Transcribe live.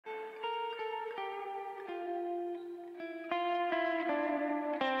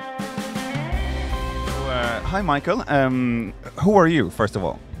Hi, Michael. Who are you, first of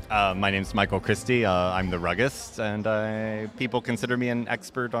all? My name's Michael Christie. I'm the Ruggist, and people consider me an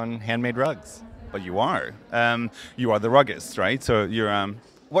expert on handmade rugs. But you are. You are the Ruggist, right? So you're.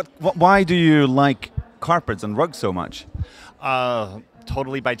 Why do you like carpets and rugs so much?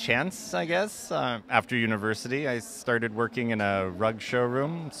 Totally by chance, I guess. After university, I started working in a rug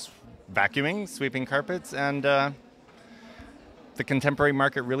showroom, vacuuming, sweeping carpets, and the contemporary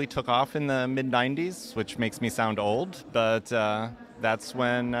market really took off in the mid-90s, which makes me sound old, but that's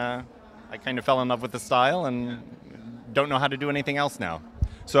when I kind of fell in love with the style and don't know how to do anything else now.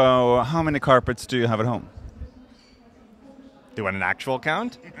 So how many carpets do you have at home? Do an actual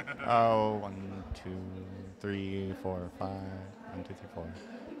count? Oh, 1, 2, 3, 4, 5. 1, 2, 3, 4,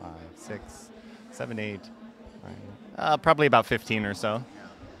 5, 6, 7, 8, 9. Probably about 15 or so.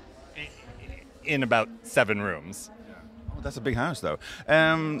 In about 7 rooms. Oh, that's a big house, though.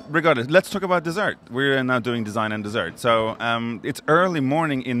 Regardless, let's talk about dessert. We're now doing design and dessert. So it's early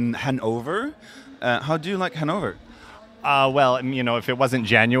morning in Hanover. How do you like Hanover? Well, you know, if it wasn't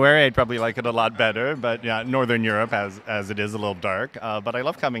January, I'd probably like it a lot better. But yeah, Northern Europe, as it is a little dark. But I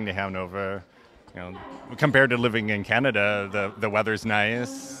love coming to Hanover. You know, compared to living in Canada, the weather's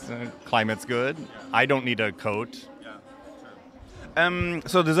nice, climate's good. I don't need a coat.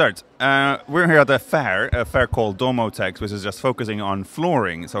 So desserts. We're here at a fair called Domotex, which is just focusing on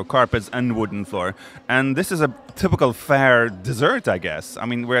flooring, so carpets and wooden floor. And this is a typical fair dessert, I guess. I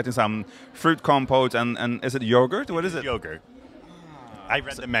mean, we're getting some fruit compote and is it yogurt? What is it? Yogurt. I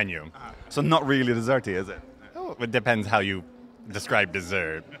read the menu. So not really desserty, is it? Oh, it depends how you describe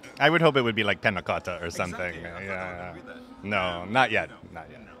dessert. I would hope it would be like panna cotta or something. Exactly. Yeah. No, not yet. Not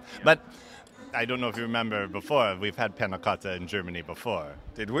yet. But I don't know if you remember before, we've had panna cotta in Germany before.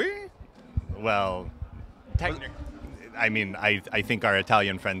 Did we? Well, I mean, I think our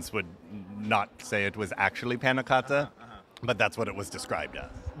Italian friends would not say it was actually panna cotta, but that's what it was described as.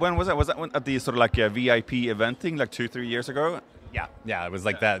 When was that? Was that at the sort of like a VIP event thing, like 2-3 years ago? Yeah, it was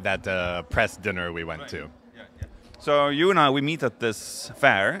like that press dinner we went to. So you and I, we meet at this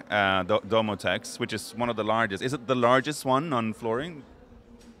fair, Domotex, which is one of the largest. Is it the largest one on flooring?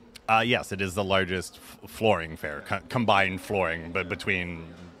 Yes, it is the largest flooring fair, combined flooring, but between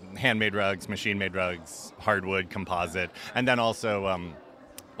handmade rugs, machine-made rugs, hardwood, composite, and then also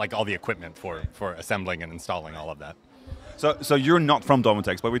like all the equipment for assembling and installing all of that. So you're not from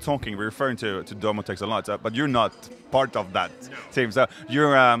Domotex, but we're referring to Domotex a lot, but you're not part of that team. So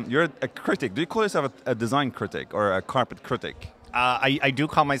you're a critic. Do you call yourself a design critic or a carpet critic? I do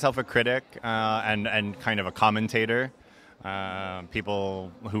call myself a critic and kind of a commentator.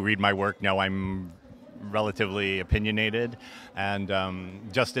 People who read my work know I'm relatively opinionated. And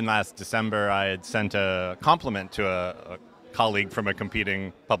just in last December, I had sent a compliment to a colleague from a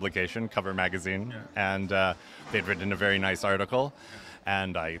competing publication, Cover Magazine, and they'd written a very nice article.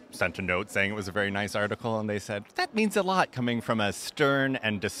 And I sent a note saying it was a very nice article, and they said, that means a lot coming from a stern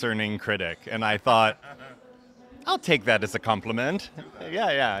and discerning critic. And I thought, I'll take that as a compliment.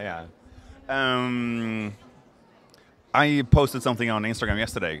 Yeah. I posted something on Instagram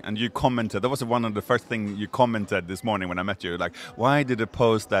yesterday, and you commented. That was one of the first things you commented this morning when I met you. Like, why did you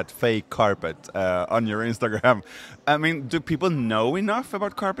post that fake carpet on your Instagram? I mean, do people know enough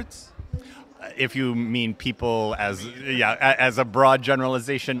about carpets? If you mean people as a broad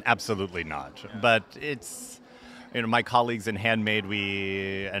generalization, absolutely not. Yeah. But it's, you know, my colleagues in handmade,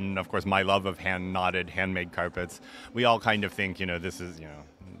 and of course my love of hand-knotted, handmade carpets, we all kind of think, you know, this is, you know,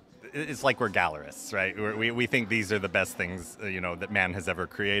 it's like we're gallerists, right? We think these are the best things, you know, that man has ever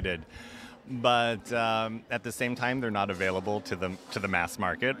created. But at the same time, they're not available to the mass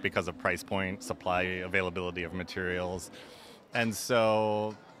market because of price point, supply, availability of materials. And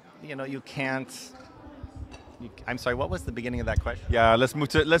so, you know, you can't... I'm sorry, what was the beginning of that question? Yeah, let's move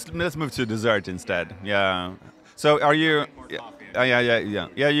to dessert instead. Yeah. So are you...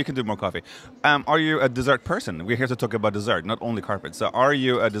 Yeah, you can do more coffee. Are you a dessert person? We're here to talk about dessert, not only carpet. So are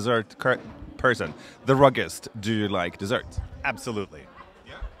you a dessert person? The Ruggist, do you like dessert? Absolutely.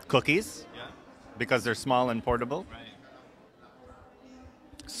 Yeah. Cookies, because they're small and portable. Right.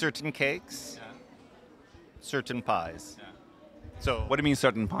 Certain cakes, certain pies. Yeah. So what do you mean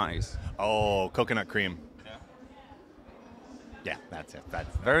certain pies? Oh, coconut cream. Yeah, that's it.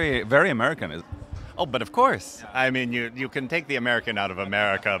 That's very, very American, isn't it? Oh, but of course. Yeah. I mean, you can take the American out of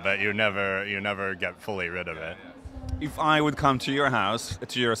America, but you never get fully rid of it. If I would come to your house,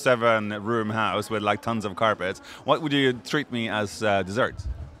 to your 7-room house with like tons of carpets, what would you treat me as dessert?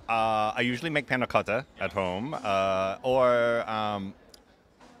 I usually make panna cotta at home, or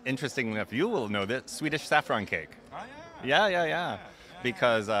interestingly enough, you will know that Swedish saffron cake. Oh, yeah.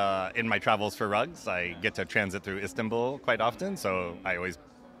 because in my travels for rugs, I get to transit through Istanbul quite often, so I always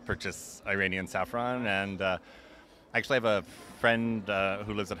purchase Iranian saffron. And I actually have a friend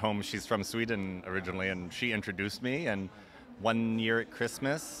who lives at home. She's from Sweden originally, and she introduced me. And one year at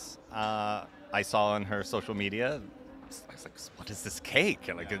Christmas, I saw on her social media, I was like, what is this cake?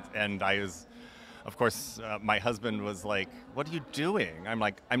 And I was, of course, my husband was like, what are you doing? I'm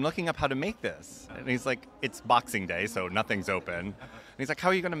like, I'm looking up how to make this. And he's like, it's Boxing Day, so nothing's open. And he's like, how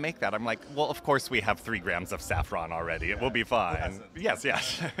are you going to make that? I'm like, well, of course we have 3 grams of saffron already. It will be fine.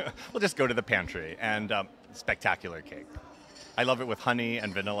 Yes. We'll just go to the pantry. And spectacular cake. I love it with honey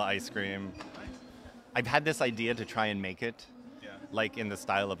and vanilla ice cream. I've had this idea to try and make it like in the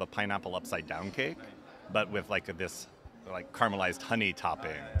style of a pineapple upside down cake, but with like this like caramelized honey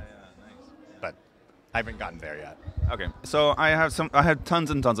topping. But I haven't gotten there yet. Okay, so I have tons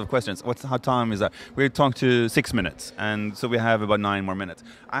and tons of questions. How time is that? We talked to 6 minutes, and so we have about 9 more minutes.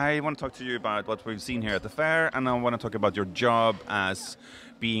 I want to talk to you about what we've seen here at the fair, and I want to talk about your job as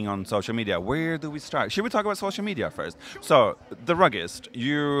being on social media. Where do we start? Should we talk about social media first? So, the Ruggist,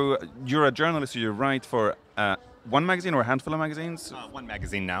 you're a journalist. You write for one magazine or a handful of magazines? One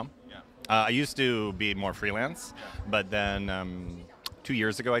magazine now. I used to be more freelance, but then 2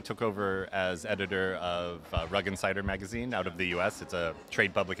 years ago I took over as editor of Rug Insider magazine out of the US. It's a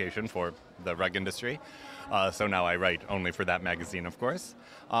trade publication for the rug industry. So now I write only for that magazine, of course.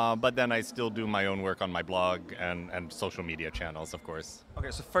 But then I still do my own work on my blog and social media channels, of course.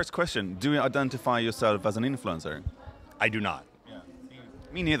 Okay, so first question, do you identify yourself as an influencer? I do not.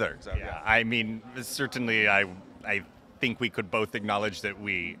 Me neither. So, I mean, certainly I think we could both acknowledge that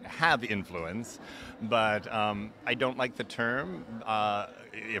we have influence, but I don't like the term.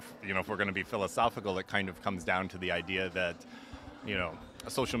 If we're going to be philosophical, it kind of comes down to the idea that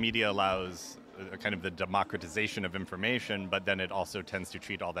social media allows kind of the democratization of information, but then it also tends to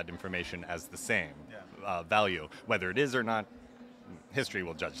treat all that information as the same value, whether it is or not. History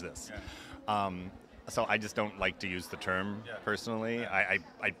will judge this. So I just don't like to use the term personally.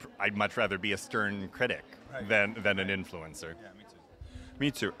 I'd much rather be a stern critic than an influencer. Me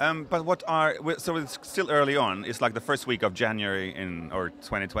too. But so it's still early on. It's like the first week of January or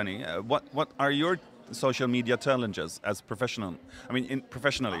 2020. What are your social media challenges as professional? I mean,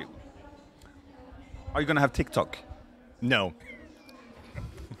 professionally, are you going to have TikTok? No.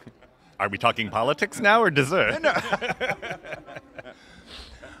 Are we talking politics now or dessert?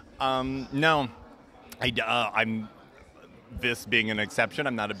 No. I'm this being an exception.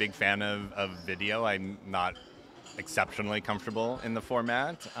 I'm not a big fan of video. I'm not exceptionally comfortable in the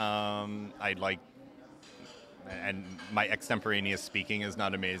format. And my extemporaneous speaking is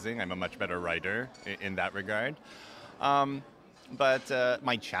not amazing. I'm a much better writer in that regard. But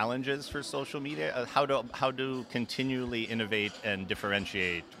my challenges for social media, how to continually innovate and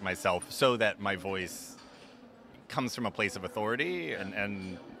differentiate myself so that my voice comes from a place of authority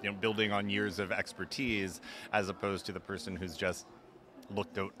and building on years of expertise, as opposed to the person who's just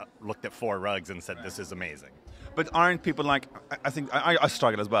looked at 4 rugs and said, this is amazing. But aren't people like, I think I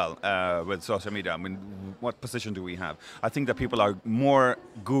struggle as well with social media. I mean, what position do we have? I think that people are more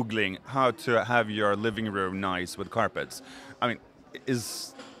Googling how to have your living room nice with carpets. I mean,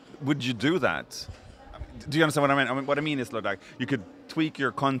 would you do that? Do you understand what I mean? What I mean is, like, you could tweak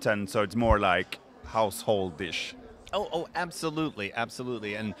your content so it's more like household-ish. Oh, absolutely.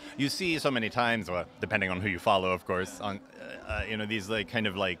 And you see so many times, well, depending on who you follow, of course, on these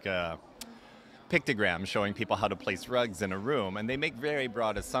pictograms showing people how to place rugs in a room, and they make very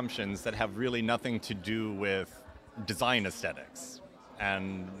broad assumptions that have really nothing to do with design aesthetics.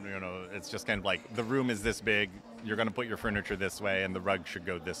 And it's just kind of like, the room is this big, you're going to put your furniture this way, and the rug should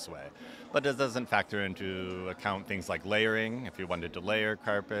go this way. But it doesn't factor into account things like layering, if you wanted to layer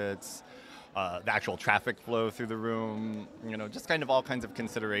carpets, the actual traffic flow through the room, just kind of all kinds of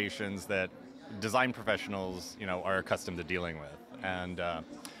considerations that design professionals, are accustomed to dealing with. And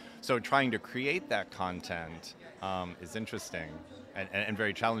so trying to create that content is interesting and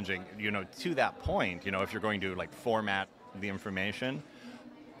very challenging. To that point, if you're going to format the information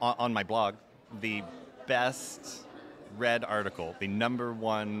on my blog, the best read article, the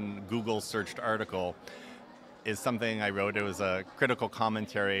 #1 Google searched article, is something I wrote. It was a critical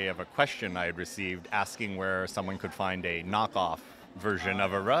commentary of a question I had received asking where someone could find a knockoff version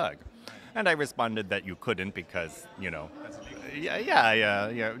of a rug. And I responded that you couldn't because,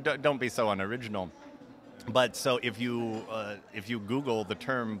 don't be so unoriginal. But so if you Google the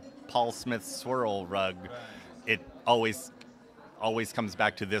term Paul Smith swirl rug, it always comes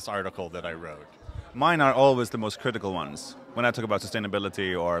back to this article that I wrote. Mine are always the most critical ones. When I talk about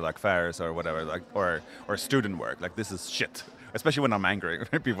sustainability or like fairs or whatever, or student work, like, this is shit. especially when I'm angry.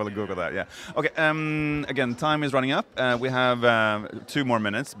 People Google that. Yeah. Okay. Again, time is running up. We have 2 more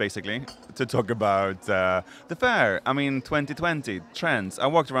minutes, basically, to talk about the fair. I mean, 2020 trends. I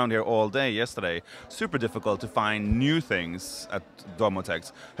walked around here all day yesterday. Super difficult to find new things at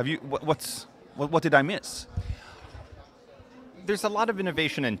Domotex. Have you? What did I miss? There's a lot of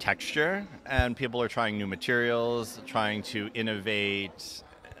innovation in texture, and people are trying new materials, trying to innovate.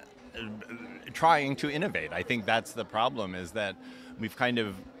 I think that's the problem, is that we've kind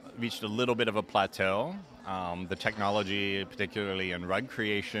of reached a little bit of a plateau. The technology, particularly in rug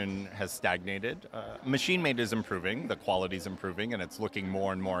creation, has stagnated. Machine-made is improving, the quality is improving, and it's looking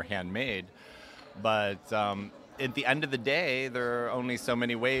more and more handmade. But at the end of the day, there are only so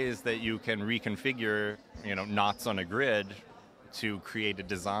many ways that you can reconfigure, knots on a grid to create a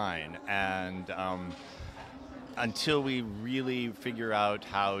design. And until we really figure out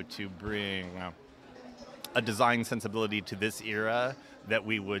how to bring a design sensibility to this era that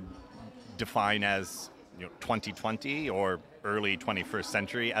we would define as 2020 or early 21st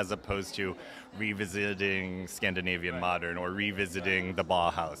century, as opposed to revisiting Scandinavian modern or revisiting the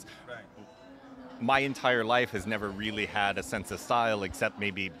Bauhaus. My entire life has never really had a sense of style, except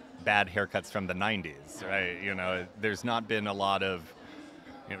maybe bad haircuts from the 90s, right? There's not been a lot of,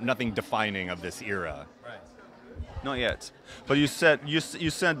 nothing defining of this era. Not yet, but you said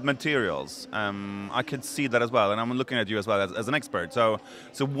materials. I could see that as well, and I'm looking at you as well as an expert. So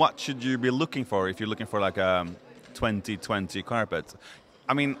what should you be looking for if you're looking for like a 2020 carpet?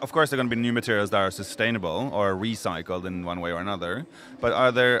 I mean, of course, there are going to be new materials that are sustainable or recycled in one way or another. But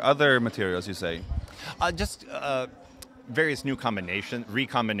are there other materials, you say? Just various new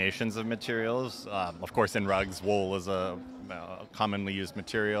recombinations of materials. Of course, in rugs, wool is a commonly used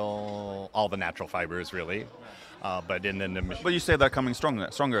material. All the natural fibers, really. But you say they're coming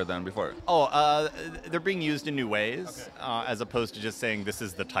stronger than before. They're being used in new ways, as opposed to just saying this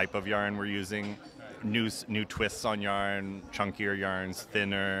is the type of yarn we're using. New twists on yarn, chunkier yarns,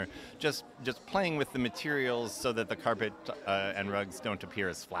 thinner. Just playing with the materials so that the carpet and rugs don't appear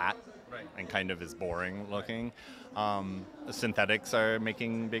as flat and kind of as boring looking. The synthetics are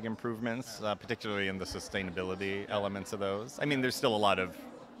making big improvements, particularly in the sustainability elements of those. I mean, there's still a lot of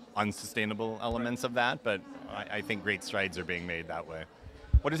unsustainable elements of that, but I think great strides are being made that way.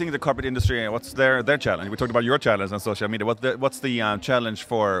 What do you think of the carpet industry? What's their challenge? We talked about your challenge on social media. What's the challenge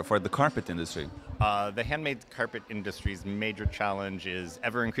for the carpet industry? The handmade carpet industry's major challenge is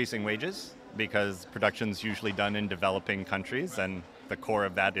ever-increasing wages, because production's usually done in developing countries, and the core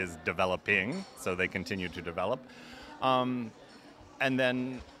of that is developing, so they continue to develop. And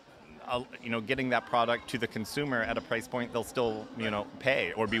then getting that product to the consumer at a price point they'll still,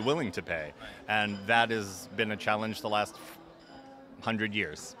 pay or be willing to pay. And that has been a challenge the last 100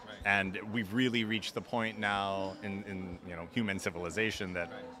 years. And we've really reached the point now in human civilization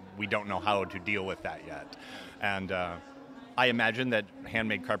that we don't know how to deal with that yet. And I imagine that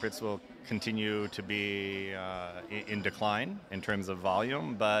handmade carpets will continue to be in decline in terms of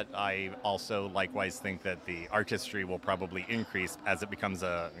volume, but I also likewise think that the artistry will probably increase as it becomes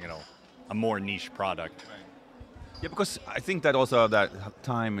a more niche product. Yeah, because I think that also that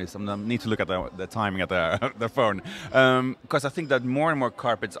time is. I need to look at the timing at the phone, because I think that more and more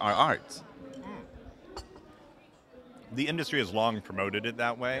carpets are art. The industry has long promoted it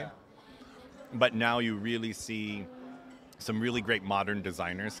that way, but now you really see some really great modern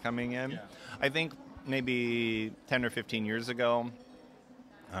designers coming in. I think maybe 10 or 15 years ago,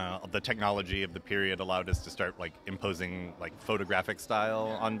 the technology of the period allowed us to start imposing photographic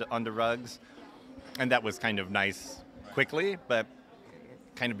style onto rugs. And that was kind of nice quickly, but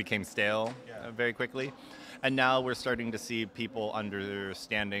kind of became stale very quickly. And now we're starting to see people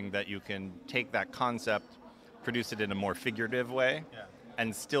understanding that you can take that concept, produce it in a more figurative way,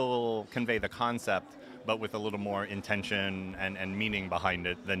 and still convey the concept, but with a little more intention and meaning behind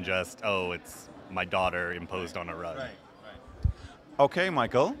it than just, oh, it's my daughter imposed on a rug. Okay,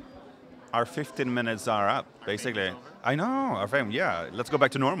 Michael. Our 15 minutes are up, basically. I know, our fame. Yeah, let's go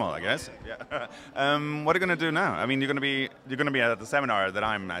back to normal, I guess. Yeah. What are you going to do now? I mean, you're going to be at the seminar that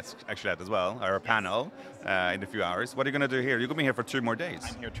I'm actually at as well, or a panel in a few hours. What are you going to do here? You're going to be here for 2 more days.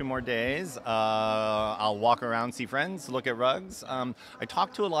 I'm here 2 more days. I'll walk around, see friends, look at rugs. I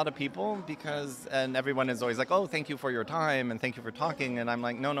talk to a lot of people and everyone is always like, oh, thank you for your time and thank you for talking. And I'm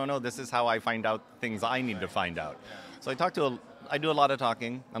like, no, this is how I find out things I need to find out. So I do a lot of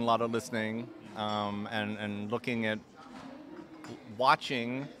talking and a lot of listening, and looking at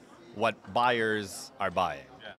watching what buyers are buying.